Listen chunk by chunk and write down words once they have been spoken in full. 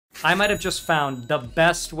I might have just found the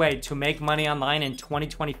best way to make money online in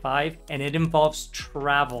 2025, and it involves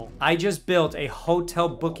travel. I just built a hotel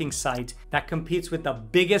booking site that competes with the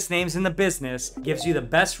biggest names in the business, gives you the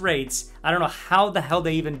best rates. I don't know how the hell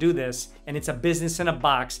they even do this, and it's a business in a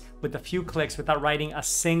box with a few clicks without writing a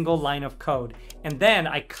single line of code. And then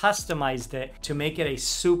I customized it to make it a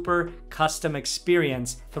super custom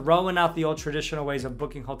experience, throwing out the old traditional ways of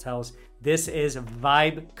booking hotels. This is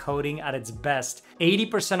vibe coding at its best.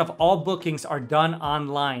 80% of all bookings are done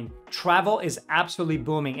online. Travel is absolutely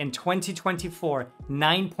booming. In 2024,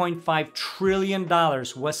 $9.5 trillion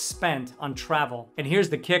was spent on travel. And here's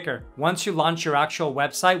the kicker. Once you launch your actual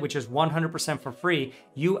website, which is 100% for free,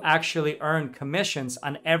 you actually earn commissions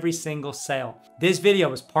on every single sale. This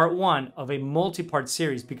video is part one of a multi-part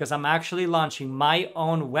series because I'm actually launching my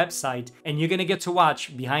own website, and you're gonna get to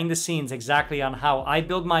watch behind the scenes exactly on how I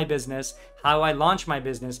build my business, how I launch my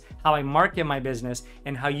business, how I market my business,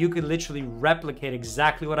 and how you could literally replicate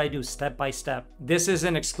exactly what I do step by step. This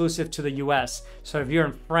isn't exclusive to the US. So if you're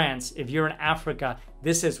in France, if you're in Africa,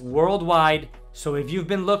 this is worldwide. So if you've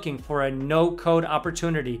been looking for a no-code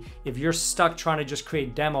opportunity, if you're stuck trying to just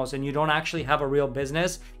create demos and you don't actually have a real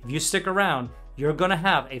business, if you stick around, you're gonna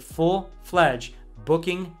have a full-fledged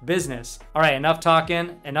booking business. All right, enough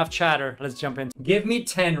talking, enough chatter. Let's jump in. Give me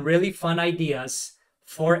 10 really fun ideas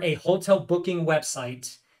for a hotel booking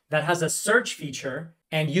website that has a search feature,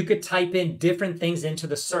 and you could type in different things into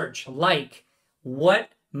the search, like what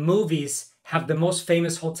movies have the most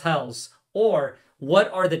famous hotels, or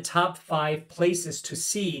what are the top 5 places to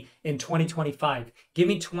see in 2025? Give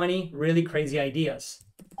me 20 really crazy ideas.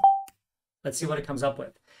 Let's see what it comes up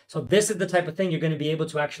with. So this is the type of thing you're going to be able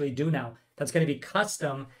to actually do now. That's going to be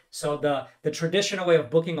custom. So the traditional way of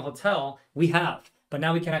booking a hotel we have, but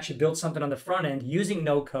now we can actually build something on the front end using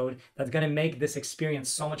no code that's going to make this experience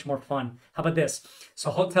so much more fun. How about this?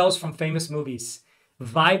 So hotels from famous movies,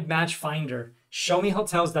 Vibe Match Finder, show me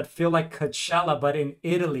hotels that feel like Coachella but in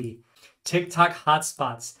Italy, TikTok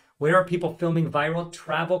hotspots, where are people filming viral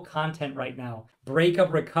travel content right now,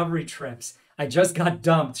 breakup recovery trips, I just got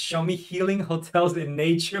dumped, show me healing hotels in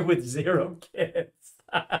nature with 0 kids.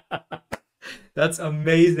 That's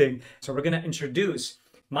amazing. So we're going to introduce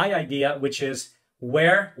my idea, which is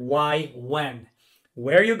where, why, when.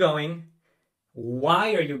 Where are you going?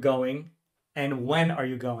 Why are you going? And when are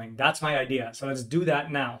you going? That's my idea. So let's do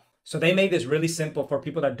that now. So they made this really simple for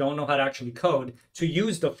people that don't know how to actually code to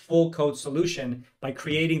use the full code solution by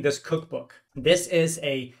creating this cookbook. This is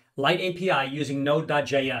a Lite API using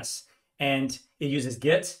Node.js, and it uses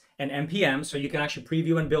Git and NPM, so you can actually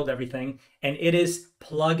preview and build everything. And it is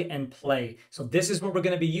plug and play. So this is what we're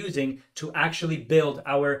going to be using to actually build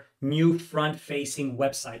our new front-facing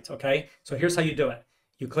website, okay? So here's how you do it.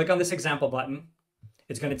 You click on this example button.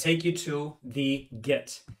 It's going to take you to the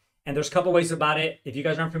Git. And there's a couple ways about it. If you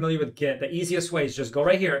guys aren't familiar with Git, the easiest way is just go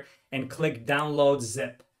right here and click download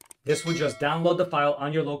zip. This will just download the file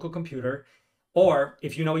on your local computer. Or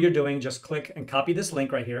if you know what you're doing, just click and copy this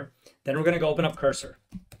link right here. Then we're going to go open up Cursor.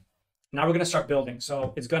 Now we're going to start building.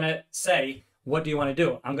 So it's going to say, what do you want to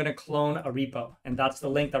do? I'm going to clone a repo. And that's the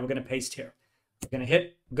link that we're going to paste here. We're going to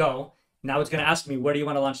hit go. Now it's going to ask me, where do you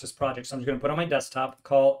want to launch this project? So I'm just going to put on my desktop,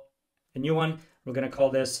 call a new one. We're going to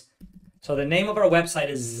call this. So the name of our website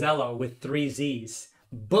is Zello with 3 Z's.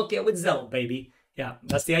 Book it with Zello, baby. Yeah,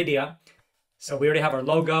 that's the idea. So we already have our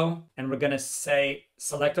logo, and we're going to say,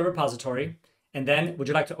 select a repository. And then, would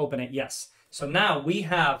you like to open it? Yes. So now we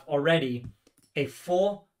have already a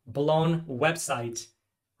full-blown website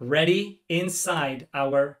ready inside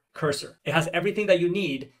our Cursor. It has everything that you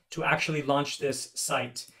need to actually launch this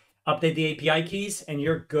site. Update the API keys, and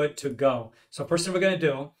you're good to go. So first thing we're going to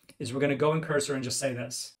do is we're going to go in Cursor and just say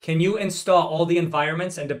this. Can you install all the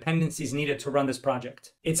environments and dependencies needed to run this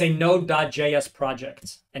project? It's a Node.js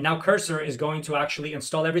project. And now Cursor is going to actually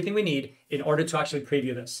install everything we need in order to actually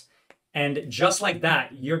preview this. And just like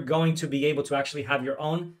that, you're going to be able to actually have your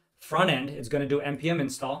own front end. It's going to do npm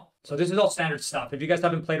install. So this is all standard stuff. If you guys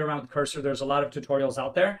haven't played around with Cursor, there's a lot of tutorials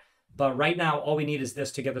out there. But right now, all we need is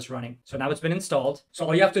this to get this running. So now it's been installed. So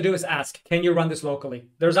all you have to do is ask, can you run this locally?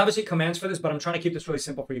 There's obviously commands for this, but I'm trying to keep this really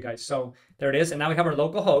simple for you guys. So there it is. And now we have our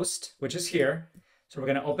local host, which is here. So we're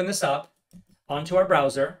going to open this up onto our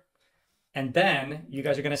browser. And then you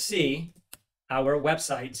guys are going to see our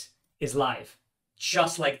website is live,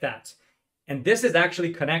 just like that. And this is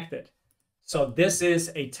actually connected. So this is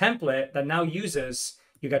a template that now uses,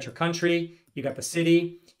 you got your country, you got the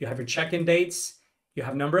city, you have your check-in dates, you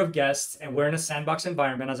have number of guests, and we're in a sandbox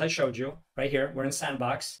environment, as I showed you right here. We're in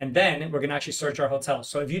sandbox. And then we're going to actually search our hotels.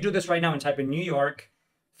 So if you do this right now and type in New York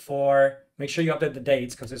for, make sure you update the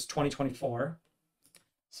dates because it's 2024.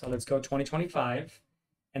 So let's go 2025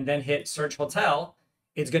 and then hit search hotel.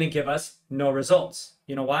 It's going to give us no results.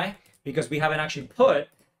 You know why? Because we haven't actually put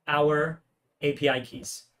our API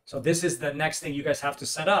keys. So this is the next thing you guys have to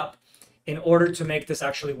set up in order to make this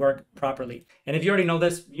actually work properly. And if you already know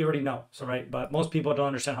this, you already know. So, right, but most people don't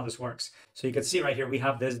understand how this works. So you can see right here, we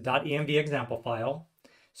have this .env example file.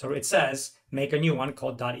 So it says, make a new one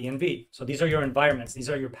called .env. So these are your environments. These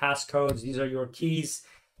are your passcodes. These are your keys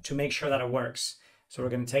to make sure that it works. So we're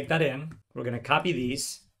going to take that in. We're going to copy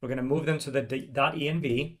these. We're going to move them to the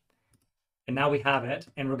 .env. And now we have it.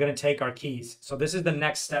 And we're going to take our keys. So this is the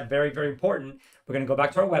next step. Very, very important. We're going to go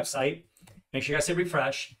back to our website. Make sure you guys hit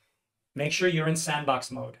refresh. Make sure you're in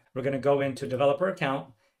sandbox mode. We're going to go into developer account,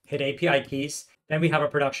 hit API keys. Then we have our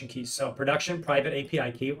production keys. So production private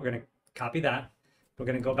API key. We're going to copy that. We're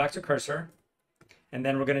going to go back to cursor. And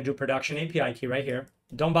then we're going to do production API key right here.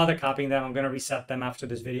 Don't bother copying them. I'm going to reset them after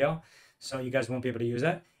this video, so you guys won't be able to use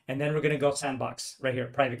it. And then we're going to go sandbox right here,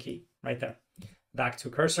 private key right there. Back to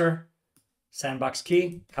cursor, sandbox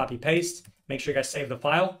key, copy paste. Make sure you guys save the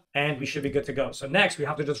file and we should be good to go. So next we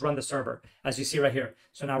have to just run the server as you see right here.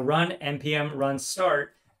 So now run npm run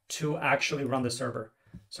start to actually run the server.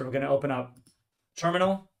 So we're going to open up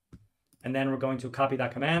terminal and then we're going to copy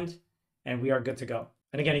that command and we are good to go.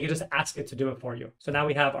 And again, you can just ask it to do it for you. So now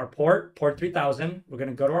we have our port 3000. We're going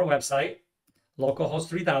to go to our website, localhost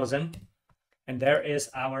 3000, and there is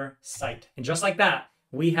our site. And just like that,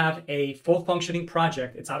 we have a full functioning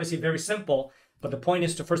project. It's obviously very simple, but the point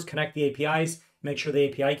is to first connect the APIs, make sure the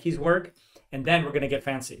API keys work, and then we're going to get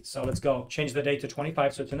fancy. So let's go change the date to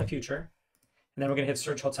 25 so it's in the future. And then we're going to hit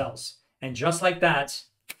search hotels. And just like that,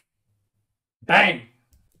 bang,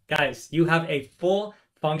 guys, you have a full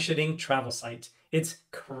functioning travel site. It's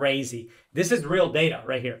crazy. This is real data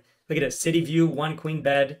right here. Look at it, city view, 1 queen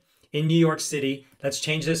bed in New York City. Let's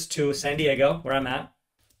change this to San Diego, where I'm at.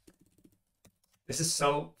 This is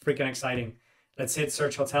so freaking exciting. Let's hit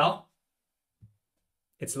search hotel.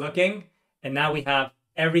 It's looking, and now we have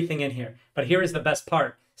everything in here. But here is the best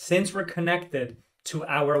part. Since we're connected to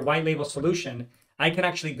our white label solution, I can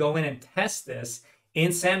actually go in and test this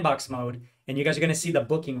in sandbox mode, and you guys are gonna see the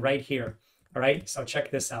booking right here. All right, so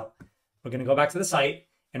check this out. We're going to go back to the site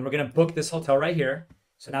and we're going to book this hotel right here.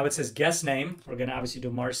 So now it says guest name. We're going to obviously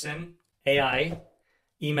do Marcin, AI,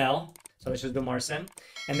 email. So let's just do Marcin.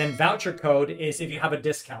 And then voucher code is if you have a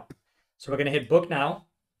discount. So we're going to hit book now.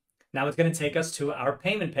 Now it's going to take us to our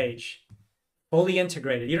payment page. Fully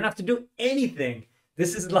integrated. You don't have to do anything.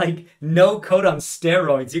 This is like no code on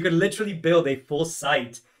steroids. You could literally build a full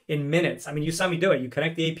site in minutes. I mean, you saw me do it. You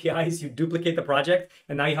connect the APIs, you duplicate the project,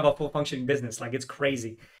 and now you have a full functioning business. Like, it's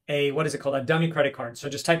crazy. What is it called? A dummy credit card. So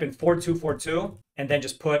just type in 4242 and then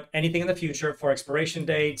just put anything in the future for expiration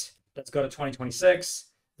date. Let's go to 2026,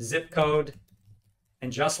 zip code.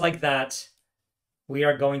 And just like that, we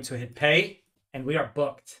are going to hit pay and we are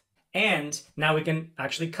booked. And now we can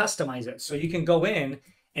actually customize it. So you can go in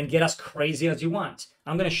and get as crazy as you want.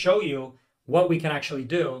 I'm going to show you what we can actually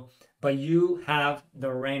do. But you have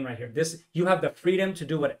the reign right here. You have the freedom to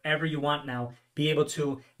do whatever you want now. Be able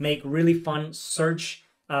to make really fun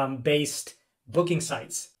search-based booking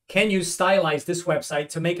sites. Can you stylize this website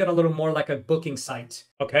to make it a little more like a booking site?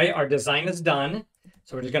 Okay, our design is done.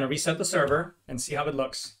 So we're just gonna reset the server and see how it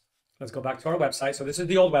looks. Let's go back to our website. So this is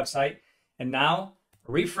the old website. And now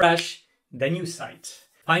refresh the new site.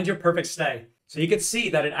 Find your perfect stay. So you can see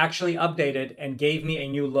that it actually updated and gave me a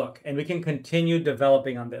new look, and we can continue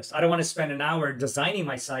developing on this. I don't want to spend an hour designing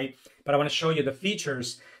my site, but I want to show you the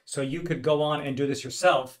features so you could go on and do this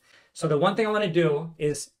yourself. So the one thing I want to do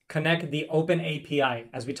is connect the Open API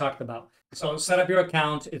as we talked about. So set up your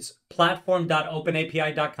account. It's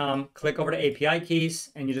platform.openapi.com. Click over to API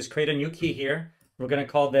keys and you just create a new key here. We're going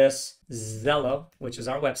to call this Zello, which is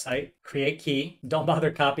our website. Create key. Don't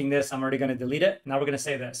bother copying this. I'm already going to delete it. Now we're going to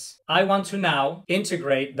say this. I want to now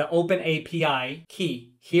integrate the Open API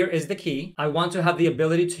key. Here is the key. I want to have the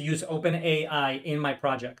ability to use OpenAI in my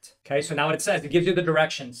project. Okay, so now what it says, it gives you the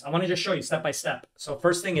directions. I want to just show you step by step. So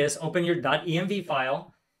first thing is open your .env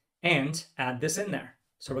file and add this in there.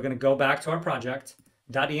 So we're going to go back to our project,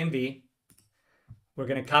 .env. We're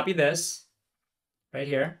going to copy this right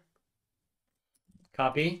here.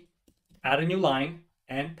 Copy, add a new line,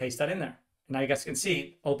 and paste that in there. Now you guys can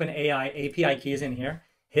see OpenAI API key is in here.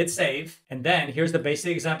 Hit save, and then here's the basic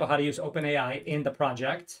example how to use OpenAI in the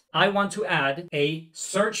project. I want to add a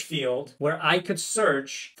search field where I could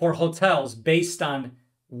search for hotels based on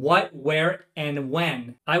what, where, and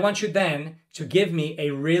when. I want you then to give me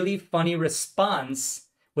a really funny response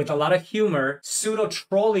with a lot of humor,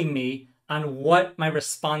 pseudo-trolling me on what my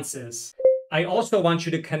response is. I also want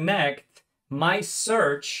you to connect my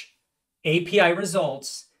search API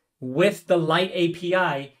results with the Lite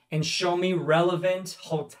API and show me relevant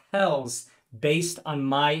hotels based on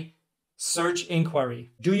my search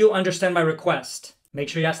inquiry. Do you understand my request? Make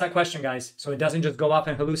sure you ask that question, guys, so it doesn't just go off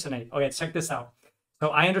and hallucinate. Okay, check this out. So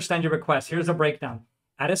I understand your request. Here's a breakdown.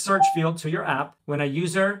 Add a search field to your app when a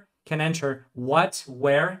user can enter what,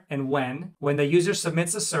 where, and when. When the user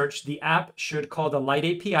submits a search, the app should call the Lite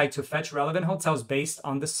API to fetch relevant hotels based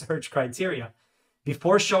on the search criteria.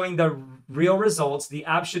 Before showing the real results, the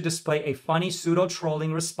app should display a funny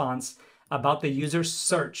pseudo-trolling response about the user's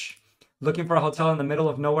search. Looking for a hotel in the middle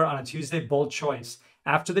of nowhere on a Tuesday, bold choice.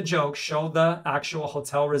 After the joke, show the actual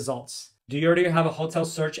hotel results. Do you already have a hotel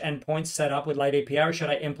search endpoint set up with Lite API, or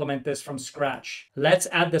should I implement this from scratch? Let's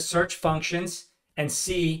add the search functions and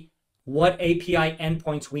see what API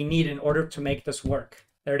endpoints we need in order to make this work.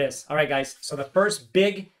 There it is. All right, guys. So the first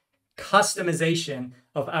big customization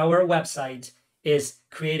of our website is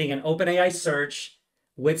creating an OpenAI search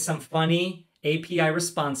with some funny API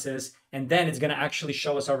responses, and then it's going to actually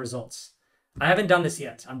show us our results. I haven't done this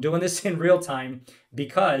yet. I'm doing this in real time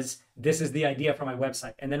because this is the idea for my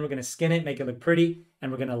website. And then we're going to skin it, make it look pretty,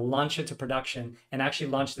 and we're going to launch it to production and actually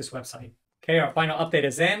launch this website. Okay, our final update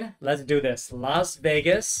is in. Let's do this. Las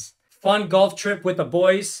Vegas. Fun golf trip with the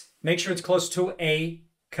boys. Make sure it's close to a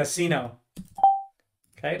casino.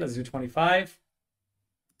 Okay, let's do 25.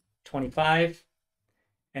 25.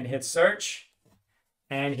 And hit search.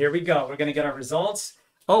 And here we go. We're going to get our results.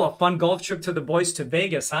 Oh, a fun golf trip to the boys to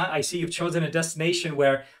Vegas, huh? I see you've chosen a destination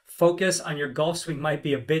where focus on your golf swing might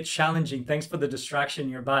be a bit challenging. Thanks for the distraction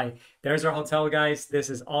nearby. There's our hotel, guys. This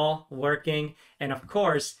is all working. And of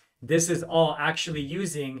course, this is all actually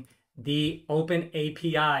using the Open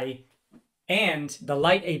API and the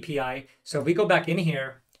Lite API. So if we go back in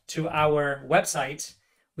here to our website,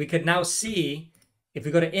 we could now see, if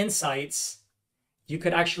we go to Insights, you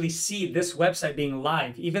could actually see this website being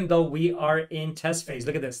live, even though we are in test phase.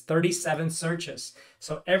 Look at this, 37 searches.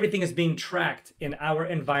 So everything is being tracked in our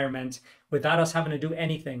environment without us having to do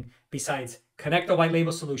anything besides connect a white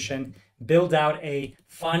label solution, build out a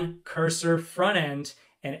fun cursor front end,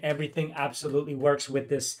 and everything absolutely works with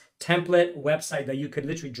this template website that you could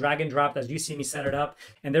literally drag and drop as you see me set it up.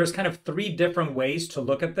 And there's kind of 3 different ways to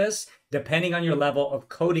look at this, depending on your level of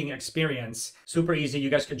coding experience. Super easy. You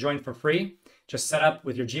guys could join for free. Just set up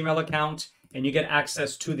with your Gmail account and you get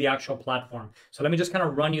access to the actual platform. So let me just kind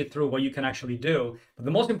of run you through what you can actually do. But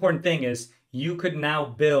the most important thing is you could now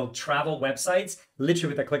build travel websites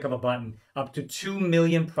literally with a click of a button, up to 2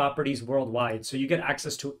 million properties worldwide. So you get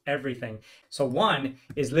access to everything. So one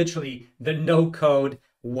is literally the no code,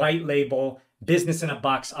 white label, business in a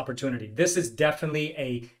box opportunity. This is definitely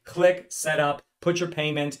a click, set up, put your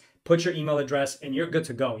payment, put your email address, and you're good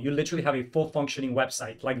to go. You literally have a full functioning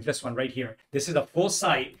website like this one right here. This is a full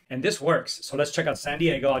site and this works. So let's check out San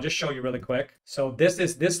Diego. I'll just show you really quick. So this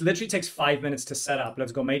literally takes 5 minutes to set up.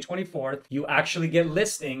 Let's go May 24th. You actually get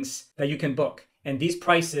listings that you can book. And these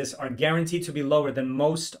prices are guaranteed to be lower than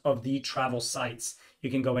most of the travel sites.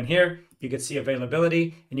 You can go in here, you can see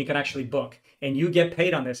availability, and you can actually book. And you get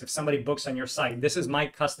paid on this if somebody books on your site. This is my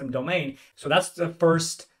custom domain. So that's the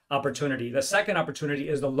first opportunity. The second opportunity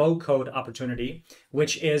is the low code opportunity,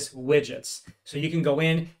 which is widgets. So you can go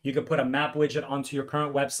in, you can put a map widget onto your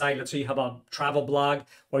current website. Let's say you have a travel blog,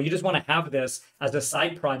 or you just want to have this as a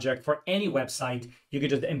side project for any website. You could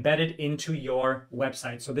just embed it into your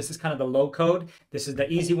website. So this is kind of the low code. This is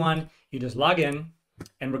the easy one. You just log in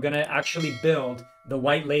and we're going to actually build the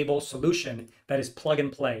white label solution that is plug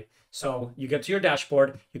and play. So you get to your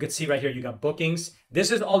dashboard, you can see right here, you got bookings. This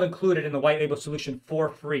is all included in the white label solution for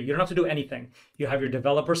free. You don't have to do anything. You have your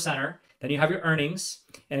developer center, then you have your earnings.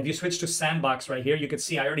 And if you switch to Sandbox right here, you can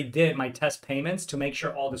see I already did my test payments to make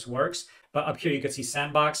sure all this works. But up here, you can see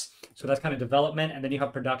Sandbox. So that's kind of development. And then you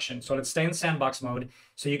have production. So let's stay in Sandbox mode.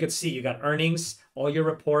 So you can see you got earnings, all your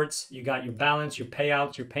reports, you got your balance, your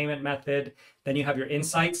payouts, your payment method. Then you have your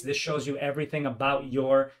insights. This shows you everything about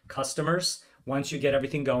your customers. Once you get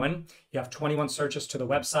everything going, you have 21 searches to the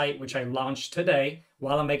website, which I launched today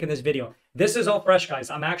while I'm making this video. This is all fresh,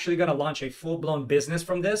 guys. I'm actually going to launch a full-blown business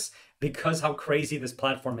from this because how crazy this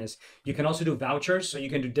platform is. You can also do vouchers, so you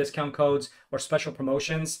can do discount codes or special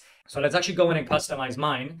promotions. So let's actually go in and customize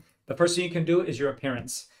mine. The first thing you can do is your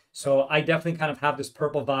appearance. So I definitely kind of have this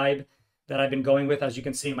purple vibe that I've been going with, as you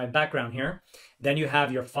can see in my background here. Then you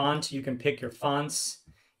have your font. You can pick your fonts.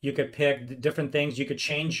 You could pick different things. You could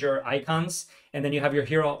change your icons. And then you have your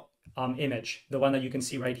hero image, the one that you can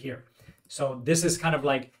see right here. So this is kind of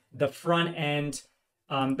like the front end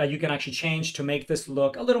that you can actually change to make this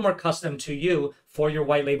look a little more custom to you for your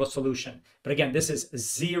white label solution. But again, this is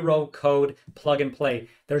zero code plug and play.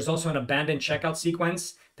 There's also an abandoned checkout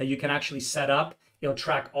sequence that you can actually set up. It'll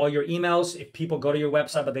track all your emails. If people go to your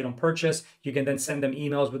website but they don't purchase, you can then send them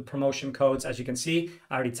emails with promotion codes. As you can see,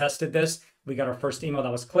 I already tested this. We got our first email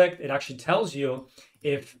that was clicked. It actually tells you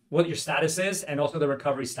what your status is and also the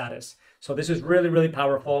recovery status. So this is really, really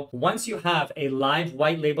powerful. Once you have a live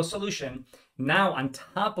white label solution, now on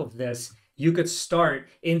top of this, you could start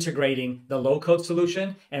integrating the low code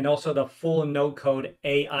solution and also the full no code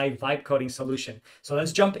AI vibe coding solution. So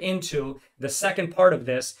let's jump into the second part of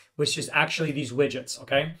this, which is actually these widgets,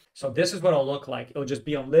 okay? So this is what it'll look like. It'll just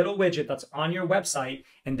be a little widget that's on your website,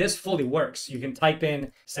 and this fully works. You can type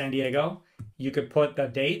in San Diego, you could put the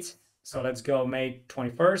date. So let's go May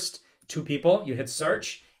 21st, 2 people, you hit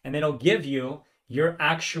search, and then it'll give you your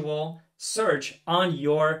actual search on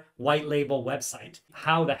your white label website.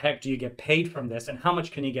 How the heck do you get paid from this, and how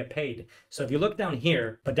much can you get paid? So if you look down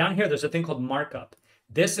here, but down here, there's a thing called markup.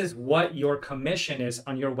 This is what your commission is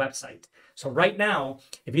on your website. So right now,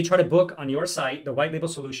 if you try to book on your site, the white label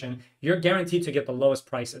solution, you're guaranteed to get the lowest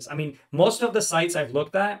prices. I mean, most of the sites I've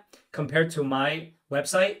looked at compared to my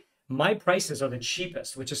website, my prices are the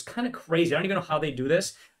cheapest, which is kind of crazy. I don't even know how they do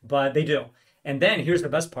this, but they do. And then here's the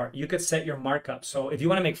best part. You could set your markup. So if you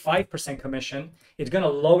want to make 5% commission, it's going to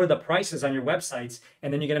lower the prices on your websites,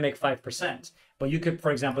 and then you're going to make 5%. But you could,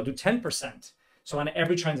 for example, do 10%. So on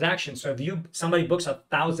every transaction. So if somebody books a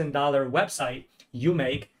 $1,000 website, you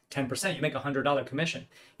make 10%, you make $100 commission.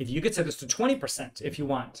 If you could set this to 20% if you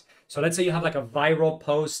want. So let's say you have like a viral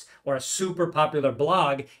post or a super popular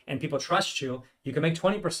blog and people trust you, you can make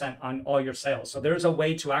 20% on all your sales. So there's a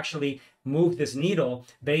way to actually move this needle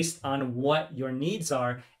based on what your needs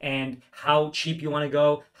are and how cheap you want to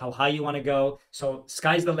go, how high you want to go. So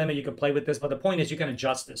sky's the limit. You can play with this, but the point is you can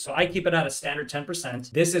adjust this. So I keep it at a standard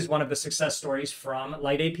 10%. This is one of the success stories from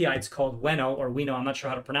Lite API. It's called Weno or Weno. I'm not sure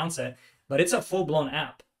how to pronounce it, but it's a full-blown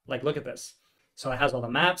app. Like, look at this. So it has all the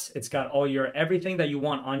maps. It's got all your everything that you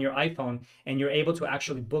want on your iPhone, and you're able to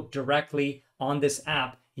actually book directly on this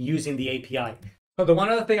app using the API. So the one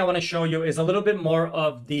other thing I want to show you is a little bit more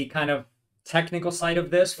of the kind of technical side of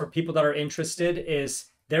this for people that are interested. Is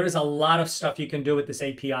there is a lot of stuff you can do with this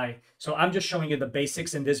API. So I'm just showing you the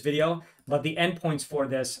basics in this video, but the endpoints for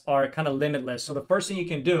this are kind of limitless. So the first thing you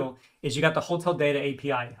can do is you got the hotel data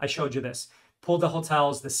API. I showed you this. Pull the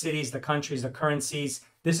hotels, the cities, the countries, the currencies.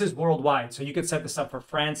 This is worldwide. So you could set this up for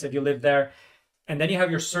France if you live there. And then you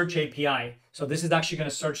have your search API. So this is actually going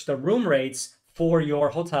to search the room rates for your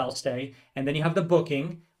hotel stay. And then you have the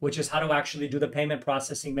booking, which is how to actually do the payment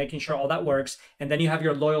processing, making sure all that works. And then you have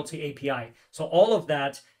your loyalty API. So all of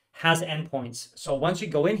that has endpoints. So once you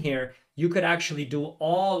go in here, you could actually do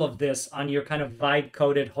all of this on your kind of vibe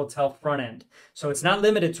coded hotel front end. So it's not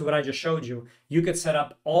limited to what I just showed you. You could set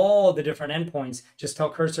up all the different endpoints, just tell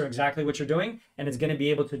Cursor exactly what you're doing, and it's going to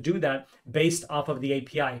be able to do that based off of the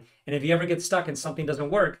API. And if you ever get stuck and something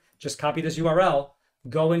doesn't work, just copy this URL,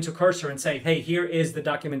 go into Cursor and say, hey, here is the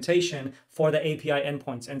documentation for the API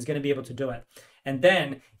endpoints, and it's going to be able to do it. And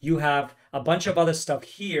then you have a bunch of other stuff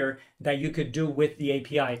here that you could do with the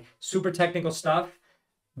API. Super technical stuff.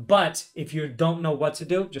 But if you don't know what to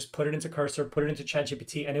do, just put it into Cursor, put it into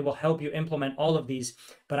ChatGPT, and it will help you implement all of these.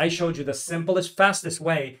 But I showed you the simplest, fastest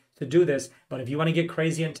way to do this. But if you want to get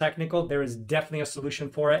crazy and technical, there is definitely a solution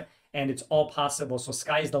for it, and it's all possible. So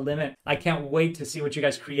sky's the limit. I can't wait to see what you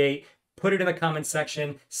guys create. Put it in the comment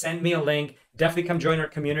section, send me a link. Definitely come join our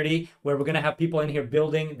community where we're going to have people in here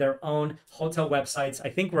building their own hotel websites. I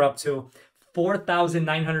think we're up to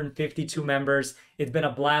 4,952 members. It's been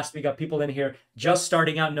a blast. We got people in here just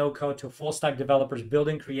starting out no code to full stack developers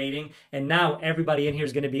building, creating, and now everybody in here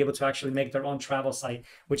is going to be able to actually make their own travel site,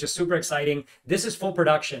 which is super exciting. This is full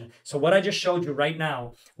production. So what I just showed you right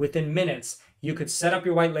now, within minutes, you could set up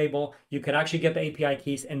your white label, you could actually get the API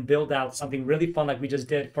keys and build out something really fun like we just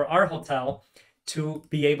did for our hotel to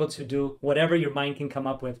be able to do whatever your mind can come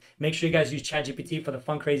up with. Make sure you guys use ChatGPT for the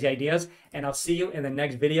fun, crazy ideas, and I'll see you in the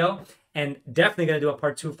next video. And definitely going to do a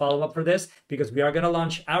part 2 follow-up for this because we are going to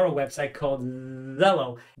launch our website called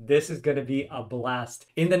Zello. This is going to be a blast.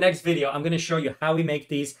 In the next video, I'm going to show you how we make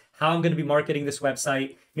these, how I'm going to be marketing this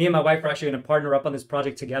website. Me and my wife are actually going to partner up on this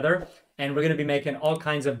project together, and we're going to be making all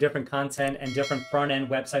kinds of different content and different front-end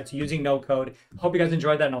websites using no code. Hope you guys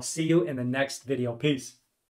enjoyed that, and I'll see you in the next video. Peace.